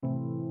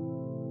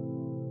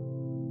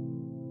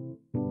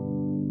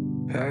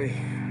Hey,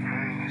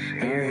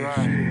 Hey,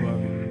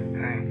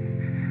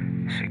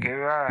 shit get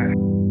right.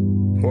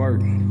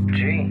 work.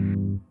 G.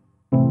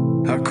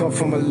 I come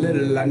from a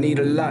little, I need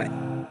a lot.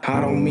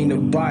 I don't mean to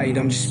bite,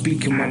 I'm just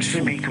speaking my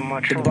truth.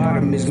 The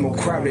bottom is more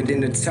crowded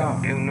than the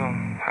top. You know,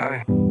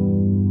 hey.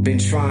 Been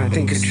trying,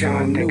 think it's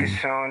something Think new.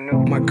 it's something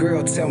new. My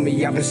girl tell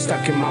me I've been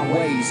stuck in my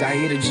ways. I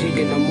hit a jig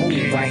and a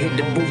move, I hit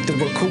the booth to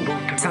recoup.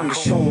 Time to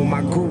show 'em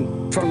my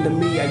groove. From the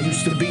me I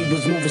used to be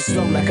was moving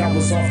slow like I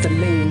was off the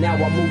lean. Now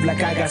I move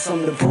like I got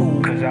something to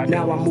prove.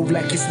 Now I move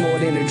like it's more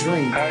than a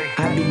dream.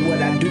 I do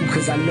what I do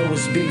cause I know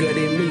it's bigger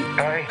than me.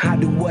 I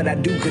do what I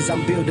do cause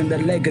I'm building a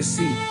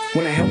legacy.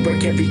 When I help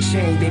break every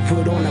chain they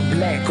put on a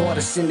black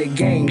artist in the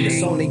game.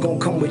 It's only gonna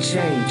come with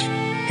change.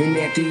 And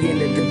at the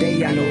end of the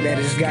day I know that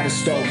it's gotta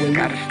start with me.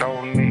 Gotta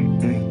start with me.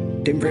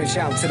 Then branch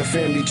out to the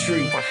family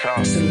tree. What's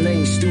up?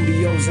 Selene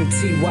Studios and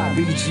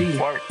TYBG.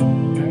 Work.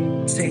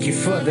 Take it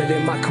further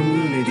than my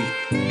community.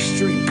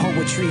 Street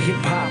poetry, hip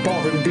hop,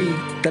 R&B.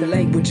 The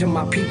language of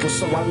my people,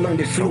 so I learned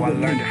it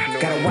fluently.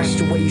 Gotta watch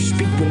the way you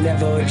speak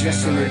whenever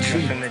addressing the G.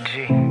 In the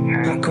G.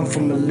 I come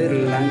from a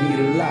little, I need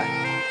a lot.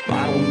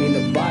 I don't mean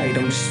to bite,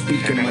 I'm just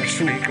speaking my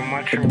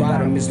truth. The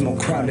bottom is more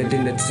crowded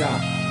than the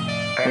top.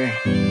 Hey.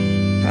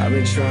 I've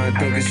been trying to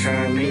think I've of been trying to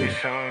something think new. of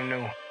something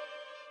new.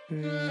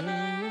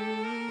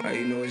 Right,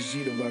 you know it's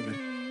G the record.